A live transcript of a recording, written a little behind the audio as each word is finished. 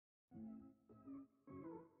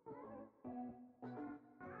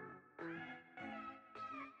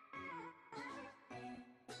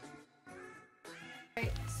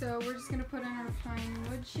So we're just gonna put in our pine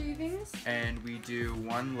wood shavings. And we do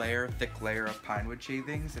one thick layer of pine wood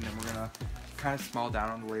shavings, and then we're gonna kind of small down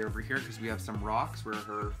on the layer over here because we have some rocks where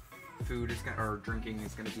her food is gonna, or drinking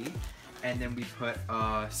is gonna be. And then we put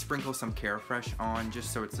sprinkle some Carefresh on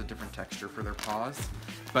just so it's a different texture for their paws.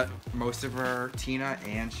 But most of our Tina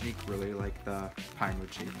and Shanique really like the pine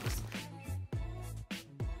wood shavings.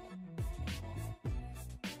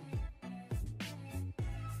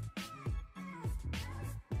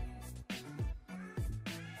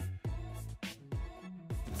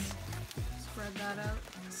 Spread that out.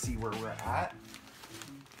 See where we're at.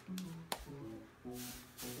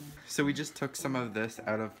 So we just took some of this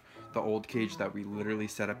out of the old cage that we literally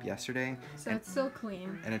set up yesterday. So it's still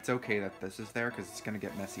clean. And it's okay that this is there because it's gonna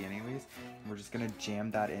get messy anyways. And we're just gonna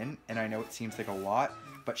jam that in. And I know it seems like a lot,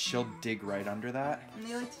 but she'll dig right under that. And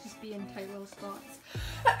they like to just be in tight little spots.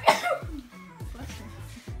 Bless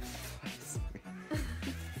her.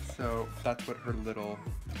 So that's what her little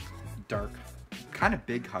dark, kind of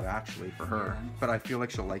big hut actually for her. Yeah. But I feel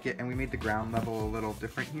like she'll like it. And we made the ground level a little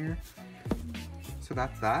different here. So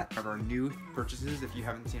that's that. Of our new purchases, if you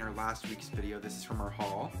haven't seen our last week's video, this is from our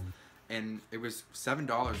haul. And it was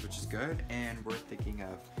 $7, which is good. And we're thinking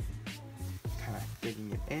of kind of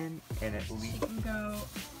digging it in, and it She leads. can go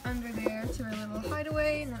under there to her little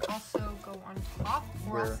hideaway, and then also go on top.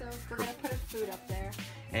 We're gonna put her food up there.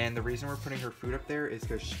 And the reason we're putting her food up there is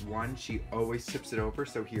because one, she always tips it over,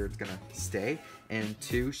 so here it's gonna stay. And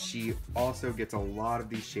two, she also gets a lot of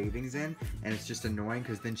these shavings in, and it's just annoying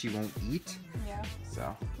because then she won't eat. Yeah.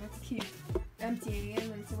 So Let's keep emptying it,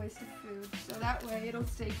 and it's a waste of food. So that way it'll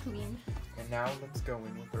stay clean. And now let's go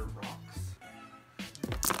in with our rocks.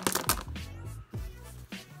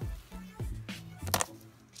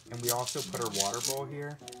 And we also put our water bowl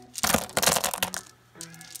here.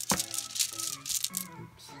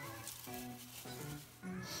 Oops.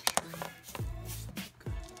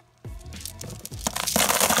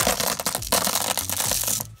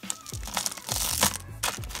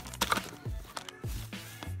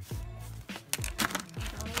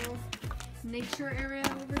 Nature area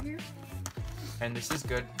over here. And this is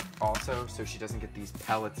good also so she doesn't get these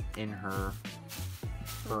pellets in her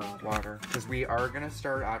water, because we are going to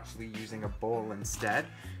start actually using a bowl instead,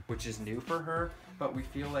 which is new for her, but we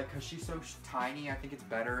feel like because she's so tiny, I think it's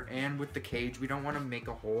better. And with the cage, we don't want to make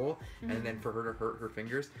a hole and then for her to hurt her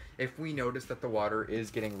fingers. If we notice that the water is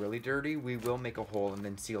getting really dirty, we will make a hole and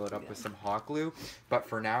then seal it up with some hot glue. But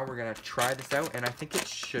for now, we're going to try this out, and I think it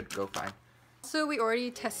should go fine. So we already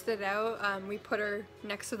tested it out. We put her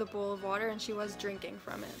next to the bowl of water, and she was drinking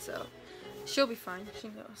from it, so she'll be fine. She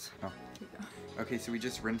knows. Oh. Okay, so we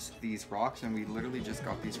just rinsed these rocks, and we literally just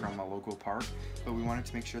got these from a local park, but we wanted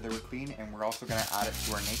to make sure they were clean, and we're also going to add it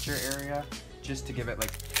to our nature area just to give it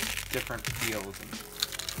like different feels.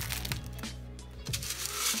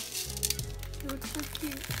 It looks so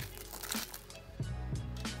cute.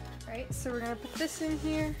 Right, so we're going to put this in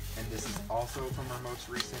here. And this is also from our most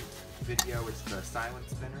recent video. It's the silent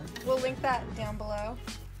spinner. We'll link that down below.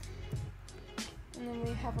 And then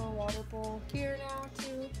we have our water bowl here now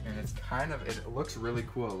too. And it's kind of, it looks really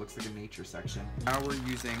cool. It looks like a nature section. Now we're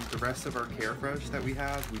using the rest of our Carefresh that we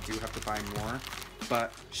have. We do have to buy more.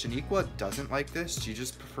 But Shaniqua doesn't like this. She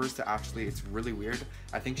just prefers to actually, it's really weird.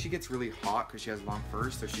 I think she gets really hot because she has long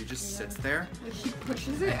fur, so she just sits there. Like she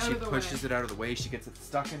pushes it and out she of the way. pushes it out of the way. She gets it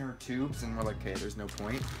stuck in her tubes, and we're like, okay, there's no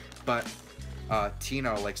point. But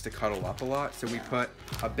Tina likes to cuddle up a lot, so we put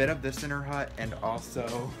a bit of this in her hut, and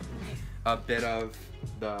also a bit of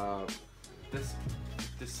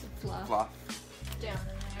this fluff down in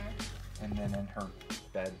there. and then in her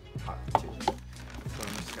bed hut too. So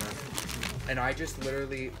I'm just gonna, and I just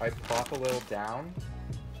literally, I plop a little down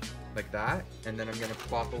like that, and then I'm gonna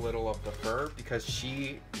plop a little of the fur because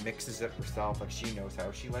she mixes it herself, like she knows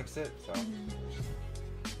how she likes it, so.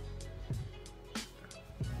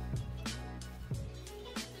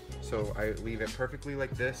 So I leave it perfectly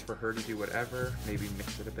like this for her to do whatever, maybe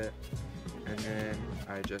mix it a bit. And then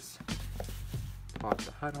I just plop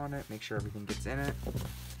the hut on it, make sure everything gets in it.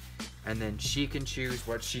 And then she can choose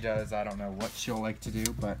what she does. I don't know what she'll like to do,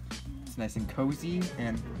 but it's nice and cozy,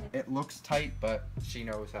 and it looks tight, but she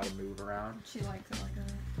knows how to move around. She likes it like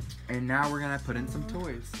that. And now we're gonna put in some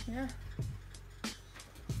toys. Yeah.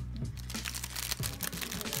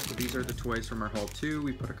 So these are the toys from our haul too.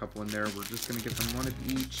 We put a couple in there. We're just gonna give them one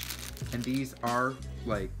of each. And these are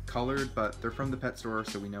like colored, but they're from the pet store,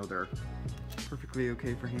 so we know they're perfectly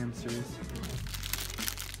okay for hamsters.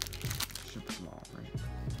 Should put them all,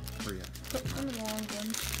 right? Or yeah. Put them in the long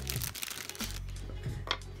one.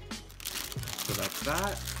 So that's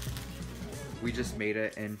that. We just made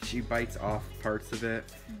it, and she bites off parts of it.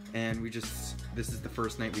 And this is the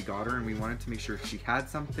first night we got her, and we wanted to make sure she had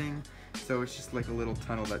something. So it's just like a little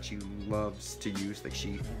tunnel that she loves to use. Like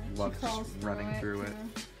she loves just running through it.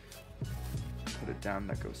 Put it down,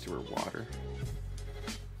 that goes to her water.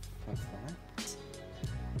 That's that.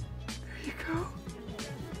 There you go.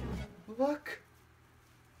 Look.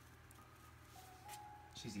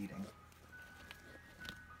 She's eating.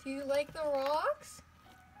 Do you like the rocks?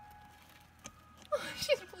 Oh,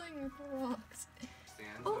 she's playing with the rocks.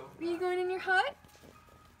 Oh, are you going in your hut?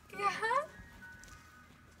 Yeah.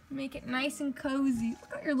 Make it nice and cozy.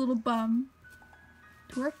 Look at your little bum.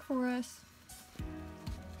 Twerk for us.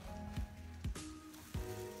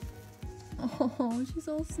 Oh, she's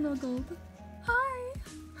all snuggled. Hi.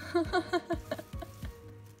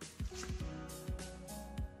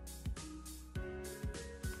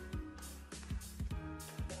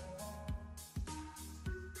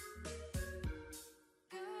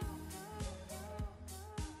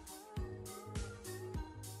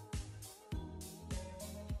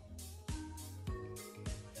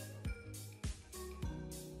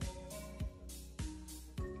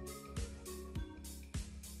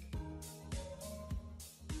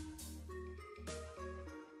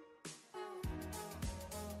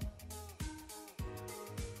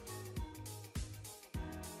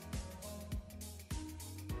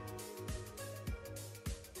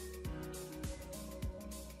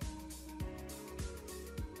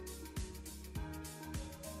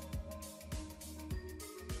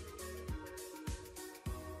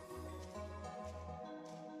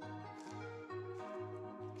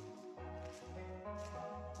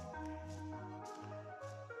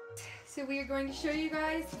 So we are going to show you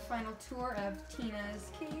guys the final tour of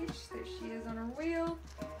Tina's cage. There she is on her wheel.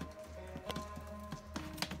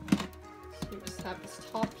 So we just have this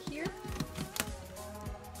top here.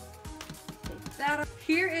 Take that off.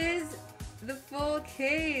 Here is the full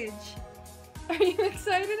cage. Are you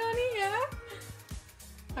excited, honey?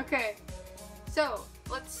 Yeah? Okay, so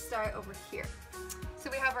let's start over here. So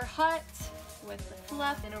we have our hut with the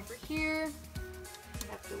fluff, and over here we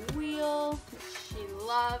have the wheel, which she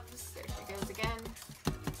loves. There she goes again.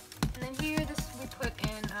 And then here, this we put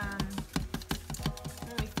in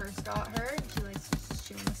when we first got her. She likes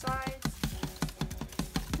chewing the sides.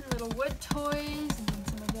 Some little wood toys, and then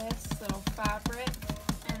some of this little fabric.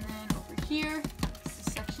 And then over here, this is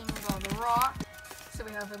a section with all the rock. So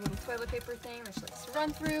we have a little toilet paper thing that she likes to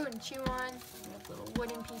run through and chew on. We have little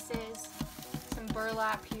wooden pieces, some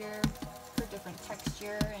burlap here for different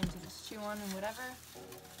texture and to just chew on and whatever.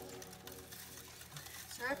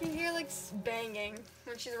 So right up in here, like banging.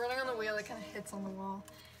 When she's running on the wheel, it kind of hits on the wall.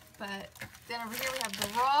 But then over here we have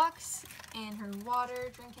the rocks and her water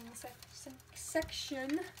drinking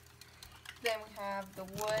section. Then we have the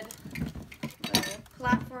wood little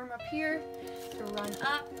platform up here to run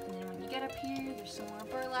up. And then when you get up here, there's some more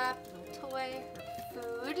burlap, a little toy for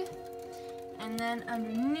food. And then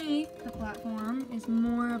underneath the platform is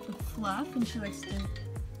more of the fluff, and she likes to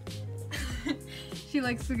she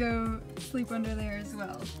likes to go sleep under there as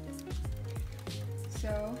well.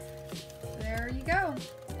 So there you go.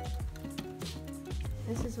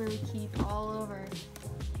 This is where we keep all of our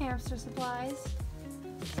hamster supplies.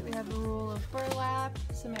 So we have a roll of burlap,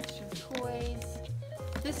 some extra toys.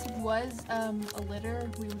 This was a litter.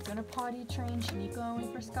 We were gonna potty train Shaniko when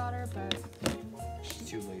we first got her, but she's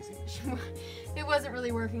too lazy. It wasn't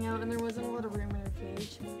really working out, and there wasn't a lot of room in her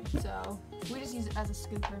cage. So we just use it as a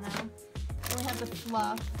scooper now. Then we have the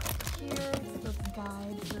fluff here, the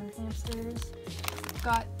guide for hamsters.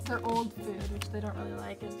 Got their old food, which they don't really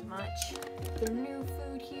like as much. Their new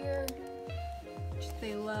food here, which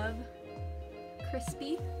they love.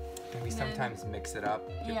 Crispy. And we sometimes mix it up.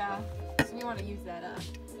 Yeah, so we want to use that up.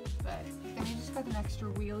 But then we just got an extra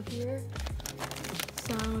wheel here.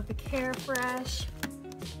 Some of the Carefresh,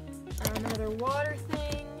 another water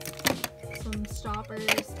thing, some stoppers,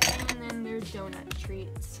 and then their donut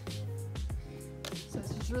treats. So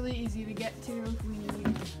it's just really easy to get to if we need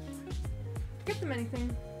to get them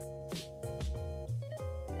anything.